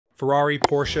Ferrari,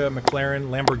 Porsche,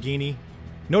 McLaren, Lamborghini.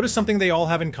 Notice something they all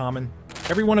have in common.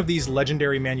 Every one of these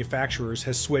legendary manufacturers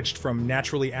has switched from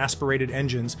naturally aspirated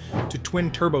engines to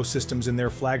twin turbo systems in their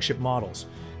flagship models.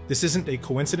 This isn't a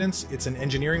coincidence, it's an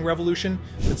engineering revolution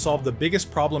that solved the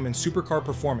biggest problem in supercar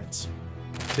performance.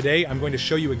 Today, I'm going to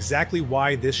show you exactly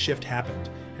why this shift happened,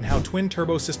 and how twin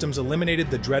turbo systems eliminated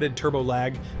the dreaded turbo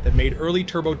lag that made early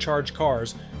turbocharged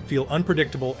cars feel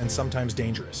unpredictable and sometimes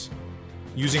dangerous.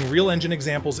 Using real engine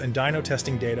examples and dyno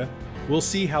testing data, we'll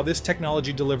see how this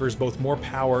technology delivers both more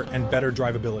power and better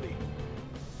drivability.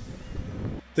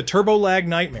 The turbo lag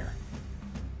nightmare.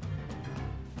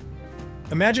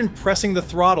 Imagine pressing the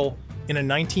throttle in a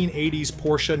 1980s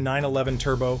Porsche 911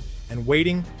 Turbo and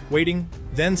waiting,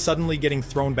 then suddenly getting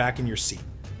thrown back in your seat.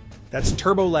 That's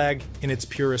turbo lag in its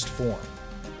purest form.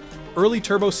 Early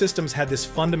turbo systems had this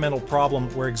fundamental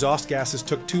problem where exhaust gases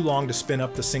took too long to spin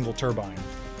up the single turbine.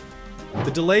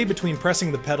 The delay between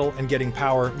pressing the pedal and getting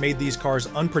power made these cars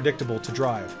unpredictable to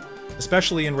drive,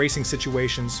 especially in racing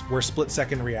situations where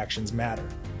split-second reactions matter.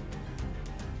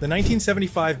 The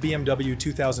 1975 BMW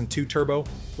 2002 Turbo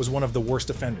was one of the worst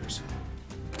offenders.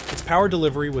 Its power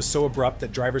delivery was so abrupt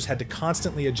that drivers had to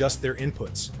constantly adjust their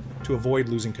inputs to avoid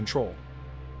losing control.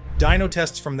 Dyno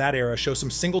tests from that era show some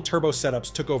single turbo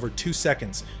setups took over 2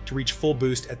 seconds to reach full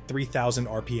boost at 3,000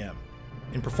 RPM.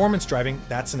 In performance driving,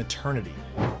 that's an eternity.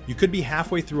 You could be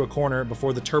halfway through a corner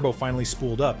before the turbo finally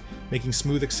spooled up, making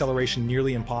smooth acceleration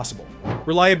nearly impossible.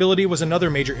 Reliability was another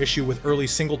major issue with early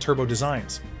single-turbo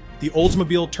designs. The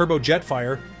Oldsmobile Turbo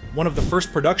Jetfire, one of the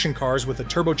first production cars with a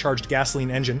turbocharged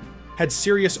gasoline engine, had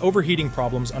serious overheating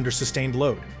problems under sustained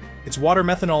load. Its water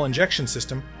methanol injection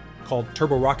system, called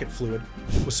turbo rocket fluid,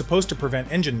 was supposed to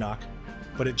prevent engine knock,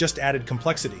 but it just added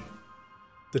complexity.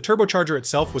 The turbocharger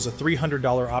itself was a $300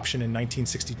 option in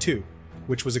 1962,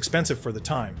 which was expensive for the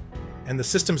time, and the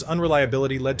system's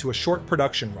unreliability led to a short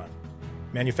production run.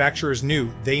 Manufacturers knew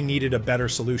they needed a better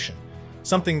solution,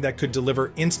 something that could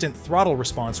deliver instant throttle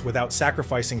response without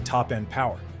sacrificing top-end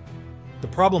power. The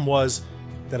problem was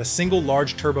that a single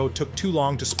large turbo took too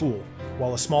long to spool,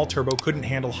 while a small turbo couldn't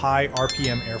handle high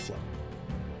RPM airflow.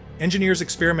 Engineers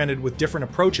experimented with different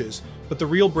approaches, but the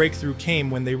real breakthrough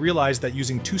came when they realized that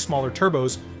using 2 smaller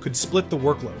turbos could split the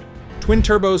workload. Twin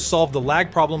turbos solved the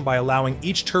lag problem by allowing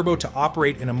each turbo to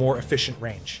operate in a more efficient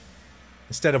range.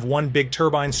 Instead of one big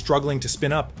turbine struggling to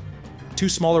spin up, 2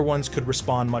 smaller ones could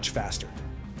respond much faster.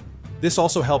 This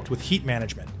also helped with heat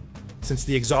management, since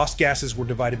the exhaust gases were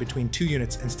divided between 2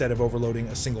 units instead of overloading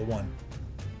a single one.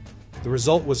 The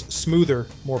result was smoother,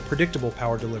 more predictable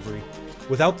power delivery,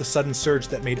 without the sudden surge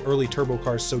that made early turbo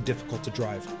cars so difficult to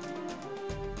drive.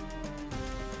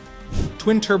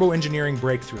 Twin turbo engineering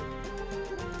breakthrough.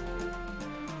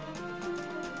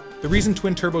 The reason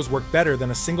twin turbos work better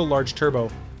than a single large turbo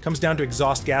comes down to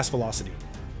exhaust gas velocity.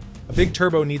 A big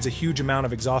turbo needs a huge amount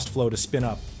of exhaust flow to spin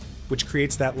up, which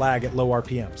creates that lag at low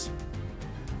RPMs.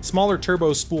 Smaller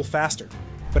turbos spool faster,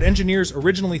 but engineers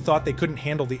originally thought they couldn't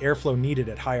handle the airflow needed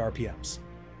at high RPMs.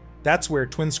 That's where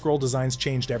twin-scroll designs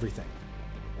changed everything.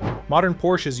 Modern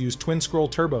Porsches use twin-scroll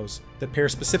turbos that pair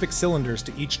specific cylinders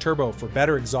to each turbo for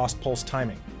better exhaust pulse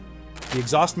timing. The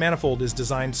exhaust manifold is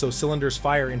designed so cylinders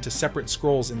fire into separate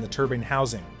scrolls in the turbine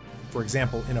housing. For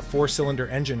example, in a 4-cylinder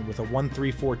engine with a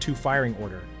 1-3-4-2 firing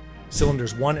order,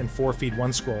 cylinders 1 and 4 feed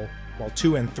one scroll, while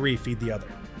 2 and 3 feed the other.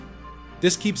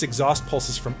 This keeps exhaust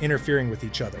pulses from interfering with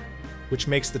each other, which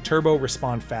makes the turbo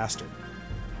respond faster.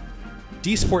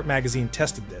 D-Sport magazine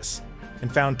tested this,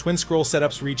 and found twin-scroll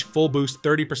setups reach full boost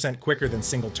 30% quicker than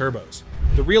single turbos.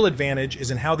 The real advantage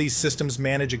is in how these systems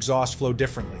manage exhaust flow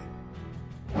differently.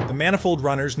 The manifold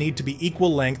runners need to be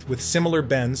equal length with similar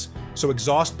bends, so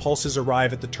exhaust pulses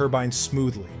arrive at the turbine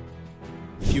smoothly.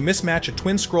 If you mismatch a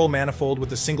twin-scroll manifold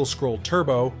with a single-scroll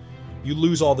turbo, you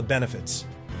lose all the benefits.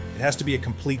 It has to be a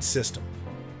complete system.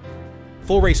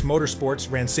 Full Race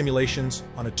Motorsports ran simulations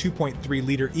on a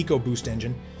 2.3-liter EcoBoost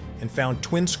engine and found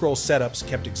twin-scroll setups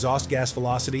kept exhaust gas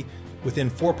velocity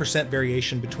within 4%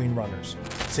 variation between runners.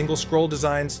 Single-scroll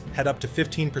designs had up to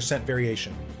 15%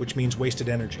 variation, which means wasted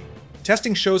energy.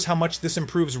 Testing shows how much this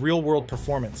improves real-world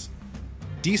performance.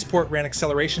 D-Sport ran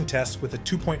acceleration tests with a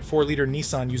 2.4-liter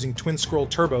Nissan using twin-scroll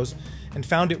turbos and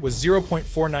found it was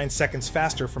 0.49 seconds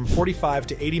faster from 45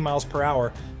 to 80 miles per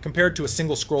hour compared to a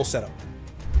single-scroll setup.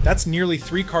 That's nearly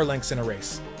 3 car lengths in a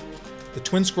race. The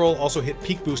twin-scroll also hit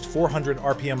peak boost 400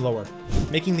 RPM lower,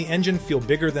 making the engine feel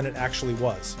bigger than it actually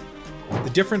was. The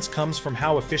difference comes from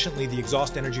how efficiently the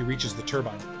exhaust energy reaches the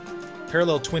turbine.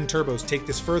 Parallel twin turbos take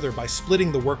this further by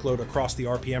splitting the workload across the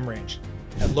RPM range.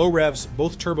 At low revs,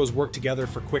 both turbos work together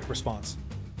for quick response.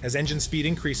 As engine speed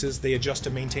increases, they adjust to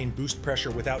maintain boost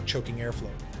pressure without choking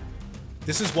airflow.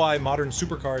 This is why modern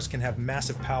supercars can have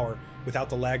massive power without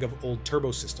the lag of old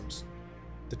turbo systems.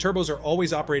 The turbos are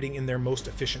always operating in their most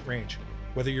efficient range,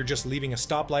 whether you're just leaving a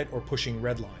stoplight or pushing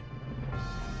red line.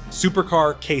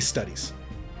 Supercar case studies.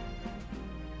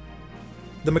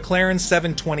 The McLaren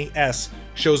 720S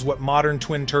shows what modern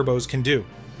twin turbos can do.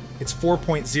 Its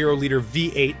 4.0-liter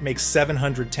V8 makes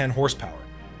 710 horsepower,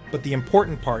 but the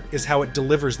important part is how it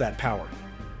delivers that power.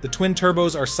 The twin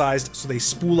turbos are sized so they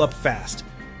spool up fast,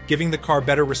 giving the car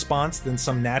better response than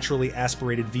some naturally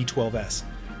aspirated V12S.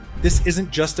 This isn't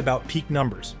just about peak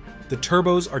numbers. The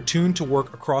turbos are tuned to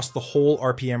work across the whole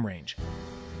RPM range.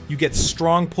 You get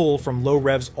strong pull from low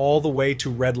revs all the way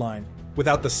to redline,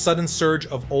 without the sudden surge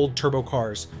of old turbo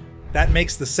cars. That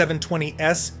makes the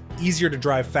 720S easier to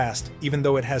drive fast, even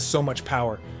though it has so much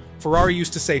power. Ferrari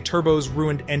used to say turbos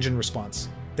ruined engine response.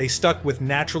 They stuck with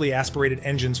naturally aspirated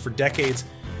engines for decades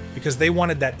because they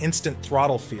wanted that instant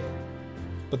throttle feel.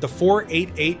 But the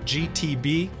 488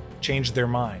 GTB changed their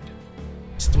mind.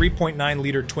 It's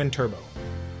 3.9-liter twin turbo.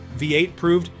 V8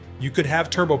 proved you could have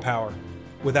turbo power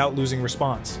without losing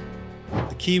response.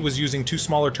 The key was using two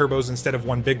smaller turbos instead of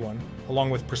one big one, along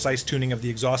with precise tuning of the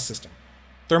exhaust system.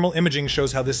 Thermal imaging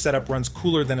shows how this setup runs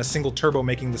cooler than a single turbo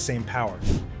making the same power.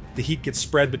 The heat gets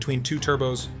spread between two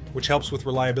turbos, which helps with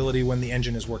reliability when the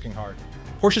engine is working hard.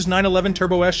 Porsche's 911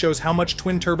 Turbo S shows how much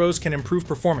twin turbos can improve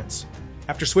performance.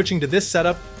 After switching to this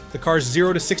setup, the car's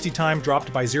 0 to 60 time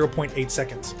dropped by 0.8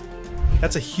 seconds.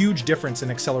 That's a huge difference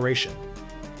in acceleration.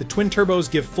 The twin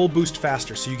turbos give full boost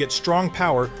faster, so you get strong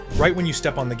power right when you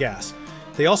step on the gas.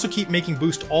 They also keep making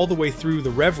boost all the way through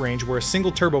the rev range where a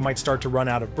single turbo might start to run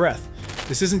out of breath.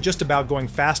 This isn't just about going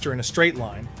faster in a straight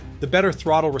line. The better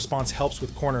throttle response helps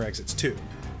with corner exits too.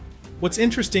 What's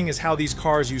interesting is how these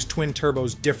cars use twin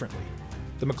turbos differently.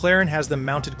 The McLaren has them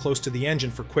mounted close to the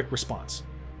engine for quick response.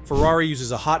 Ferrari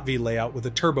uses a hot V layout with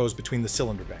the turbos between the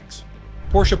cylinder banks.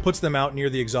 Porsche puts them out near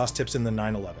the exhaust tips in the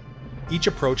 911. Each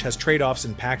approach has trade-offs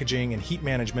in packaging and heat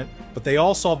management, but they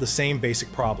all solve the same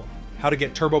basic problem: how to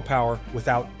get turbo power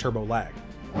without turbo lag.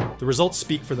 The results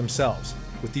speak for themselves,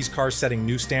 with these cars setting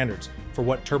new standards for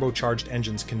what turbocharged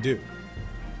engines can do.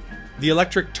 The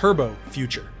electric turbo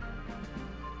future.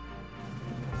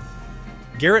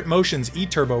 Garrett Motion's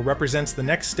e-turbo represents the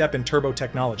next step in turbo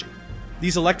technology.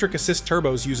 These electric assist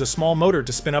turbos use a small motor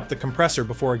to spin up the compressor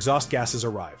before exhaust gases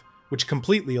arrive, which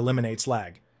completely eliminates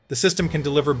lag. The system can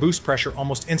deliver boost pressure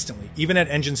almost instantly, even at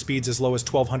engine speeds as low as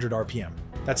 1200 RPM.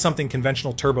 That's something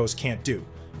conventional turbos can't do,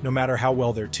 no matter how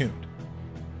well they're tuned.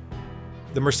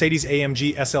 The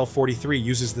Mercedes-AMG SL43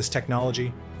 uses this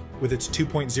technology, with its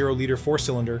 2.0-liter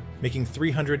four-cylinder making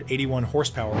 381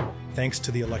 horsepower thanks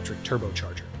to the electric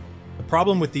turbocharger. The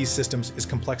problem with these systems is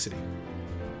complexity.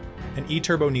 An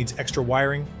e-turbo needs extra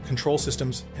wiring, control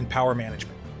systems, and power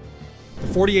management. The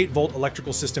 48-volt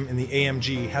electrical system in the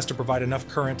AMG has to provide enough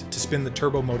current to spin the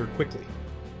turbo motor quickly.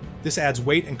 This adds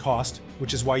weight and cost,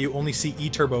 which is why you only see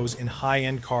e-turbos in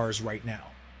high-end cars right now.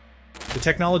 The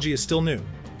technology is still new,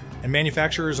 and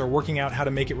manufacturers are working out how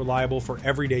to make it reliable for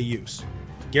everyday use.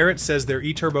 Garrett says their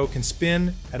e-turbo can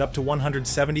spin at up to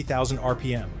 170,000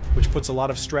 RPM, which puts a lot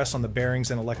of stress on the bearings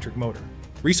and electric motor.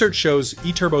 Research shows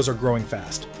e-turbos are growing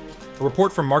fast. A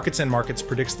report from Markets and Markets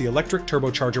predicts the electric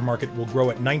turbocharger market will grow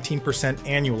at 19%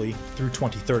 annually through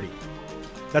 2030.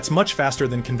 That's much faster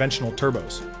than conventional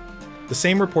turbos. The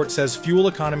same report says fuel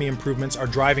economy improvements are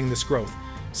driving this growth,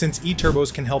 since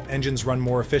e-turbos can help engines run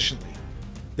more efficiently.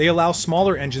 They allow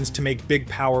smaller engines to make big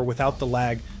power without the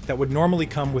lag that would normally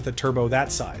come with a turbo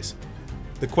that size.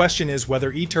 The question is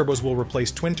whether e-turbos will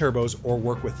replace twin turbos or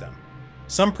work with them.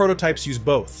 Some prototypes use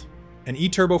both: an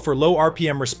e-turbo for low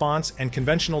RPM response and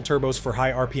conventional turbos for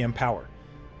high RPM power.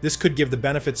 This could give the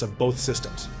benefits of both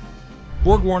systems.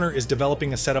 BorgWarner is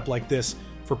developing a setup like this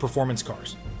for performance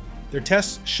cars. Their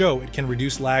tests show it can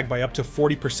reduce lag by up to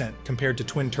 40% compared to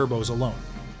twin turbos alone.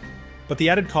 But the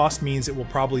added cost means it will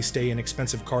probably stay in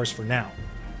expensive cars for now.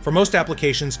 For most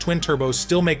applications, twin turbos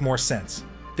still make more sense.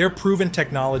 They're proven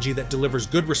technology that delivers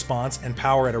good response and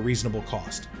power at a reasonable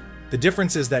cost. The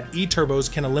difference is that e-turbos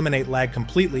can eliminate lag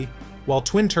completely, while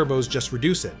twin turbos just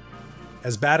reduce it.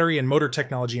 As battery and motor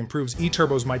technology improves,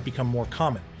 e-turbos might become more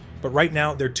common, but right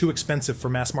now they're too expensive for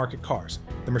mass-market cars.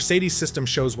 The Mercedes system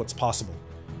shows what's possible.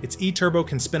 Its e-turbo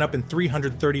can spin up in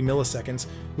 330 milliseconds,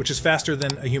 which is faster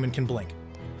than a human can blink.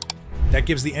 That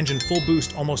gives the engine full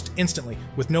boost almost instantly,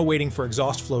 with no waiting for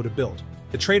exhaust flow to build.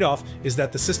 The trade-off is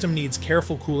that the system needs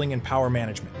careful cooling and power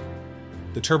management.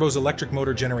 The turbo's electric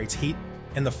motor generates heat,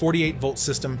 and the 48-volt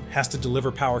system has to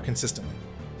deliver power consistently.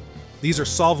 These are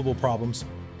solvable problems,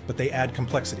 but they add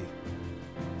complexity.